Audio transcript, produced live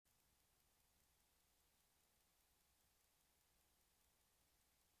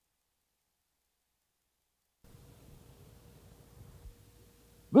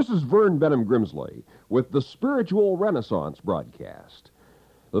This is Vern Benham Grimsley with the Spiritual Renaissance broadcast.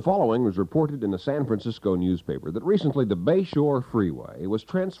 The following was reported in a San Francisco newspaper that recently the Bayshore Freeway was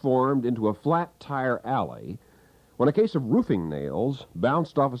transformed into a flat-tire alley when a case of roofing nails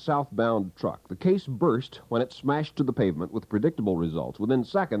bounced off a southbound truck. The case burst when it smashed to the pavement with predictable results. Within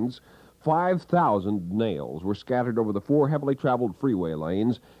seconds, 5,000 nails were scattered over the four heavily traveled freeway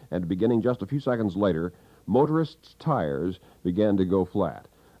lanes, and beginning just a few seconds later, motorists' tires began to go flat.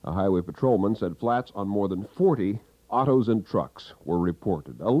 A highway patrolman said flats on more than 40 autos and trucks were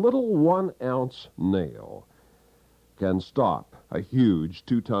reported. A little 1-ounce nail can stop a huge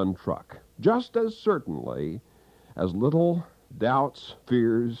 2-ton truck just as certainly as little doubts,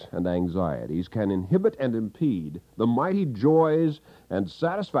 fears, and anxieties can inhibit and impede the mighty joys and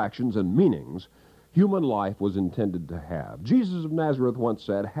satisfactions and meanings human life was intended to have. Jesus of Nazareth once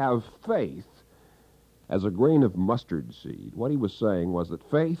said, "Have faith as a grain of mustard seed." What he was saying was that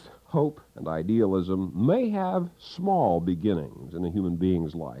faith, hope, and idealism may have small beginnings in a human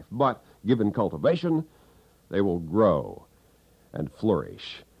being's life, but given cultivation, they will grow and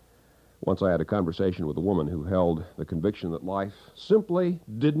flourish. Once I had a conversation with a woman who held the conviction that life simply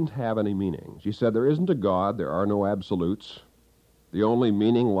didn't have any meaning. She said, "There isn't a God, there are no absolutes. The only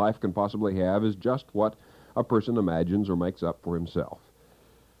meaning life can possibly have is just what a person imagines or makes up for himself."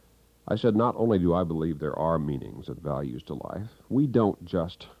 I said, not only do I believe there are meanings and values to life, we don't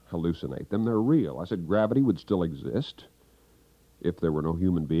just hallucinate them, they're real. I said gravity would still exist if there were no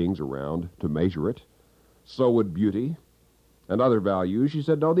human beings around to measure it. So would beauty and other values. She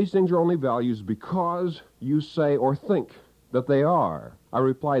said, no, these things are only values because you say or think that they are. I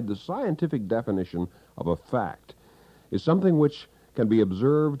replied, the scientific definition of a fact is something which can be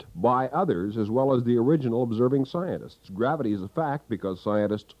observed by others as well as the original observing scientists. Gravity is a fact because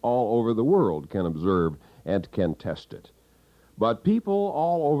scientists all over the world can observe and can test it. But people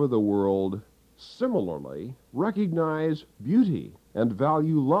all over the world similarly recognize beauty and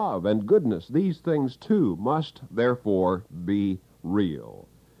value love and goodness. These things, too, must therefore be real.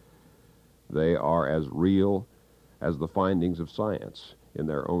 They are as real as the findings of science in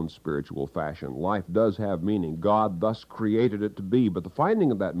their own spiritual fashion. Life does have meaning. God thus created it to be, but the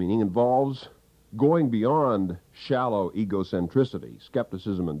finding of that meaning involves going beyond shallow egocentricity,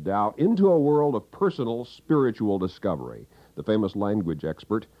 skepticism, and doubt into a world of personal spiritual discovery. The famous language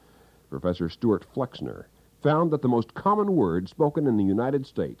expert, Professor Stuart Flexner, found that the most common word spoken in the United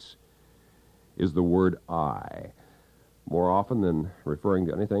States is the word I. More often than referring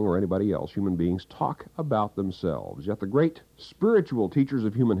to anything or anybody else, human beings talk about themselves. Yet the great spiritual teachers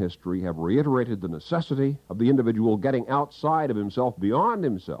of human history have reiterated the necessity of the individual getting outside of himself, beyond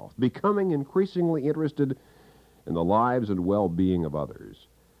himself, becoming increasingly interested in the lives and well-being of others.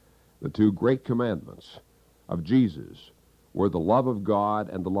 The two great commandments of Jesus were the love of God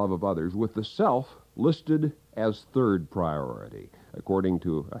and the love of others, with the self listed as third priority. According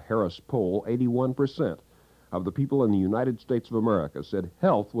to a Harris poll, 81% of the people in the United States of America said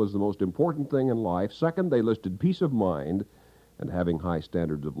health was the most important thing in life. Second, they listed peace of mind and having high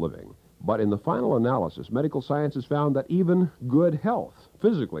standards of living. But in the final analysis, medical science has found that even good health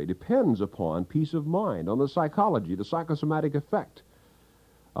physically depends upon peace of mind, on the psychology, the psychosomatic effect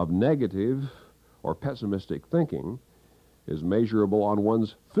of negative or pessimistic thinking is measurable on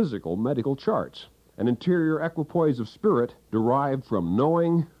one's physical medical charts. An interior equipoise of spirit derived from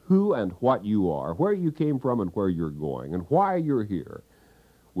knowing who and what you are, where you came from and where you're going, and why you're here,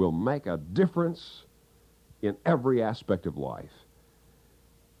 will make a difference in every aspect of life.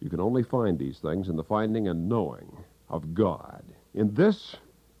 You can only find these things in the finding and knowing of God. In this,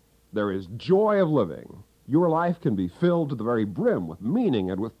 there is joy of living. Your life can be filled to the very brim with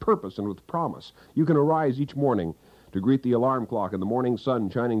meaning and with purpose and with promise. You can arise each morning to greet the alarm clock and the morning sun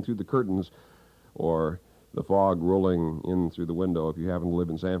shining through the curtains, or the fog rolling in through the window if you happen to live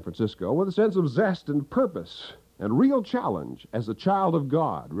in San Francisco, with a sense of zest and purpose and real challenge as a child of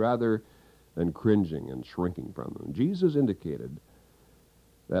God, rather than cringing and shrinking from them. Jesus indicated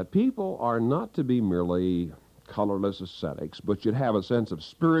that people are not to be merely colorless ascetics, but should have a sense of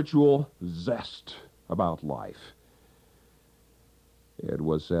spiritual zest about life. It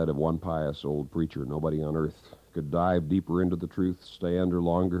was said of one pious old preacher, nobody on earth could dive deeper into the truth, stay under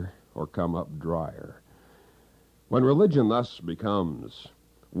longer, or come up drier. When religion thus becomes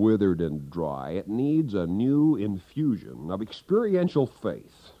withered and dry, it needs a new infusion of experiential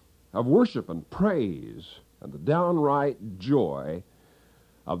faith, of worship and praise, and the downright joy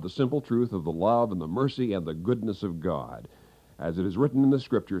of the simple truth of the love and the mercy and the goodness of God. As it is written in the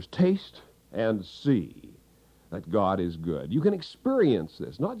Scriptures, taste and see that God is good. You can experience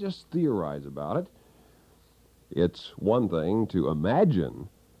this, not just theorize about it. It's one thing to imagine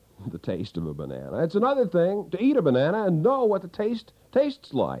the taste of a banana. It's another thing to eat a banana and know what the taste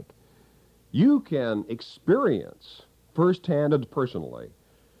tastes like. You can experience firsthand and personally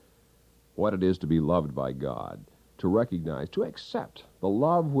what it is to be loved by God, to recognize, to accept the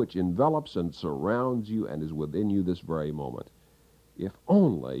love which envelops and surrounds you and is within you this very moment. If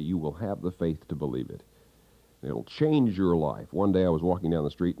only you will have the faith to believe it. It'll change your life. One day I was walking down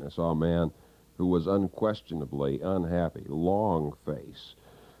the street and I saw a man who was unquestionably unhappy, long face.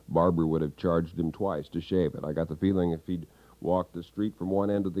 Barber would have charged him twice to shave it. I got the feeling if he'd walked the street from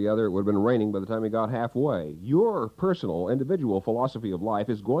one end to the other, it would have been raining by the time he got halfway. Your personal, individual philosophy of life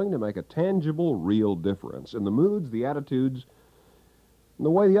is going to make a tangible, real difference in the moods, the attitudes, and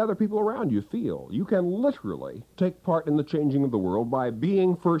the way the other people around you feel. You can literally take part in the changing of the world by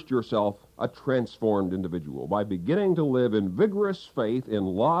being first yourself a transformed individual, by beginning to live in vigorous faith in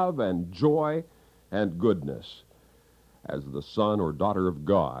love and joy and goodness. As the son or daughter of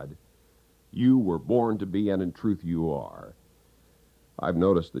God, you were born to be, and in truth you are. I've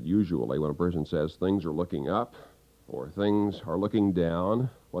noticed that usually when a person says things are looking up or things are looking down,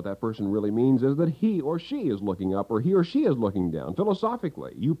 what that person really means is that he or she is looking up or he or she is looking down.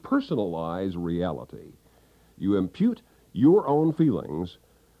 Philosophically, you personalize reality. You impute your own feelings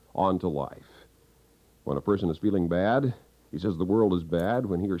onto life. When a person is feeling bad, he says the world is bad.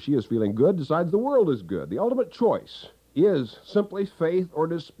 When he or she is feeling good, decides the world is good. The ultimate choice is simply faith or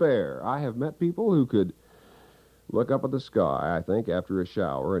despair. I have met people who could look up at the sky, I think, after a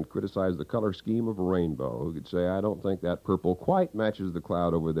shower and criticize the color scheme of a rainbow, who could say, I don't think that purple quite matches the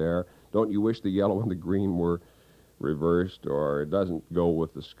cloud over there. Don't you wish the yellow and the green were reversed, or it doesn't go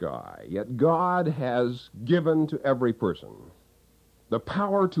with the sky? Yet God has given to every person the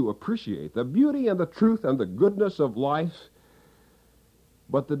power to appreciate the beauty and the truth and the goodness of life,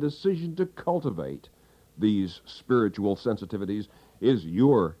 but the decision to cultivate these spiritual sensitivities is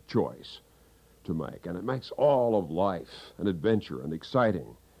your choice to make, and it makes all of life an adventure and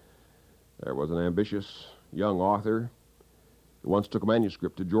exciting. There was an ambitious young author who once took a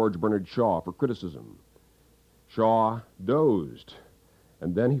manuscript to George Bernard Shaw for criticism. Shaw dozed,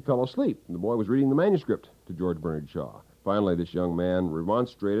 and then he fell asleep, and the boy was reading the manuscript to George Bernard Shaw. Finally, this young man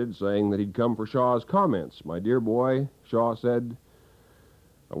remonstrated, saying that he'd come for Shaw's comments. My dear boy, Shaw said,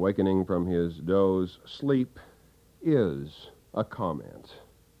 awakening from his doze, sleep is a comment.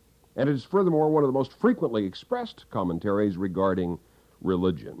 And it is furthermore one of the most frequently expressed commentaries regarding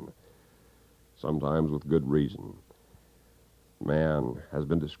religion, sometimes with good reason. Man has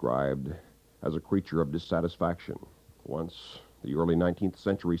been described as a creature of dissatisfaction. Once, the early 19th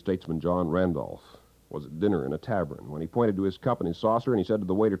century statesman John Randolph was at dinner in a tavern when he pointed to his cup and his saucer and he said to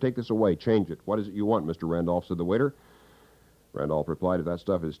the waiter, "Take this away, change it." "What is it you want, Mr. Randolph?" said the waiter. Randolph replied, "If that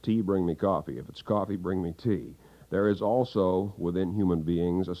stuff is tea, bring me coffee. If it's coffee, bring me tea." There is also within human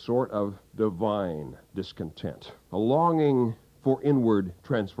beings a sort of divine discontent, a longing for inward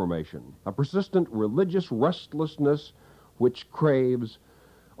transformation, a persistent religious restlessness which craves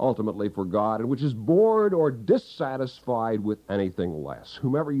ultimately for God and which is bored or dissatisfied with anything less.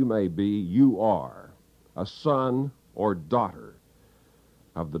 Whomever you may be, you are a son or daughter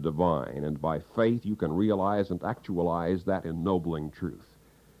of the divine, and by faith you can realize and actualize that ennobling truth.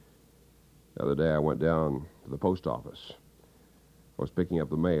 The other day I went down to the post office. I was picking up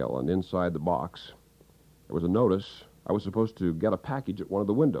the mail, and inside the box there was a notice. I was supposed to get a package at one of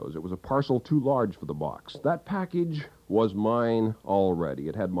the windows. It was a parcel too large for the box. That package was mine already.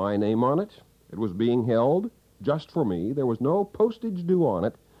 It had my name on it. It was being held just for me. There was no postage due on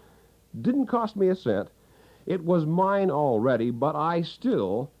it. Didn't cost me a cent. It was mine already, but I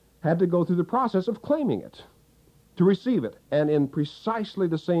still had to go through the process of claiming it, to receive it. And in precisely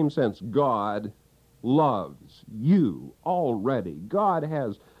the same sense, God loves you already. God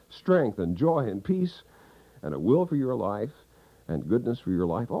has strength and joy and peace and a will for your life and goodness for your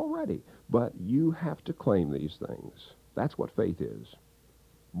life already. But you have to claim these things. That's what faith is.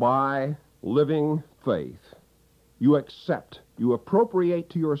 By living faith, you accept, you appropriate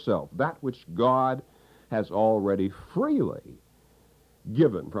to yourself that which God has already freely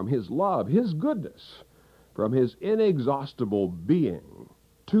given from his love, his goodness, from his inexhaustible being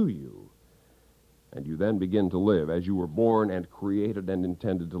to you. And you then begin to live as you were born and created and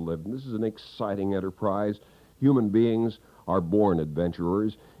intended to live. And this is an exciting enterprise. Human beings are born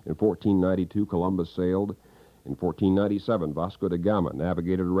adventurers. In 1492, Columbus sailed. In 1497, Vasco da Gama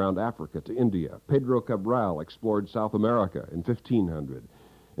navigated around Africa to India. Pedro Cabral explored South America in 1500.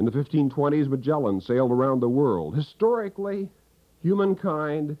 In the 1520s, Magellan sailed around the world. Historically,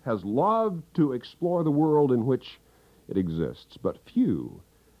 humankind has loved to explore the world in which it exists, but few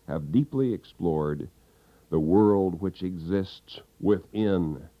have deeply explored the world which exists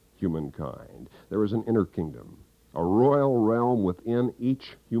within humankind. There is an inner kingdom, a royal realm within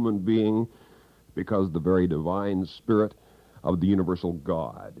each human being, because the very divine spirit of the universal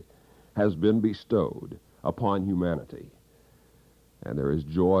God has been bestowed upon humanity. And there is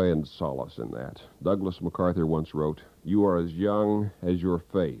joy and solace in that. Douglas MacArthur once wrote, "You are as young as your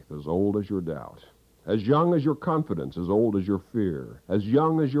faith, as old as your doubt, as young as your confidence, as old as your fear, as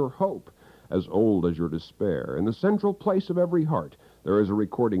young as your hope, as old as your despair. In the central place of every heart there is a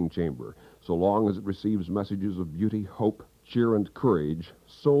recording chamber. So long as it receives messages of beauty, hope, cheer, and courage,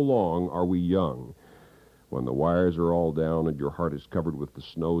 so long are we young. When the wires are all down and your heart is covered with the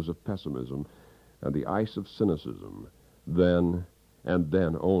snows of pessimism and the ice of cynicism, then, and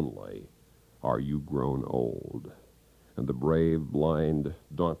then only, are you grown old." And the brave, blind,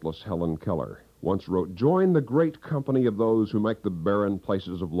 dauntless Helen Keller once wrote, "Join the great company of those who make the barren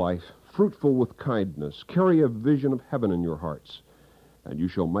places of life fruitful with kindness. Carry a vision of heaven in your hearts, and you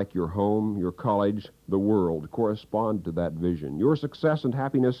shall make your home, your college, the world correspond to that vision. Your success and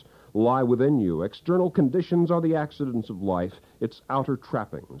happiness lie within you. External conditions are the accidents of life, its outer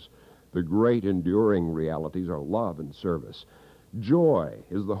trappings. The great enduring realities are love and service. Joy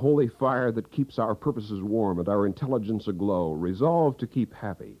is the holy fire that keeps our purposes warm and our intelligence aglow. Resolve to keep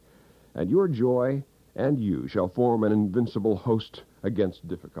happy, and your joy and you shall form an invincible host against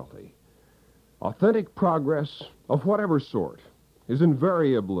difficulty." Authentic progress of whatever sort is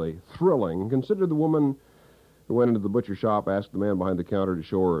invariably thrilling. Consider the woman who went into the butcher shop, asked the man behind the counter to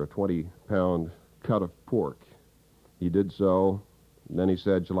show her a 20-pound cut of pork. He did so, and then he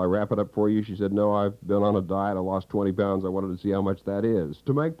said, "Shall I wrap it up for you?" She said, "No, I've been on a diet. I lost 20 pounds. I wanted to see how much that is."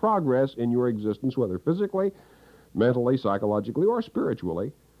 To make progress in your existence, whether physically, mentally, psychologically, or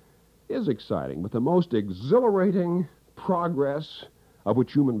spiritually, is exciting, but the most exhilarating progress of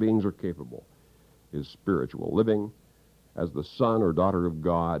which human beings are capable is spiritual, living as the son or daughter of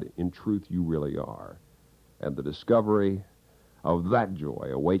God in truth you really are. And the discovery of that joy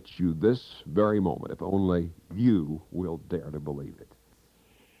awaits you this very moment, if only you will dare to believe it.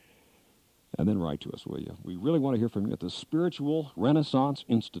 And then write to us, will you? We really want to hear from you at the Spiritual Renaissance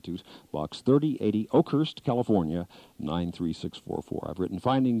Institute, Box 3080, Oakhurst, California, 93644. I've written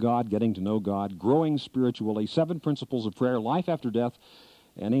Finding God, Getting to Know God, Growing Spiritually, 7 Principles of Prayer, Life After Death,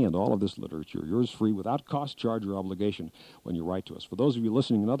 any and all of this literature, yours free, without cost, charge, or obligation when you write to us. For those of you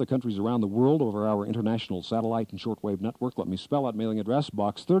listening in other countries around the world over our international satellite and shortwave network, let me spell that mailing address,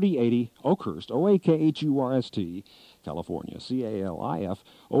 Box 3080, Oakhurst, Oakhurst, California,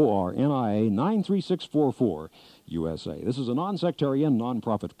 CALIFORNIA, 93644, USA. This is a non-sectarian,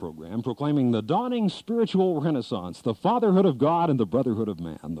 non-profit program proclaiming the dawning spiritual renaissance, the fatherhood of God and the brotherhood of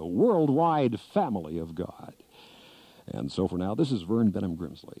man, the worldwide family of God. And so for now, this is Vern Benham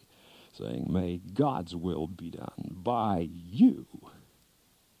Grimsley saying, may God's will be done by you.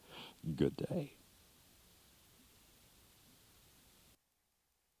 Good day.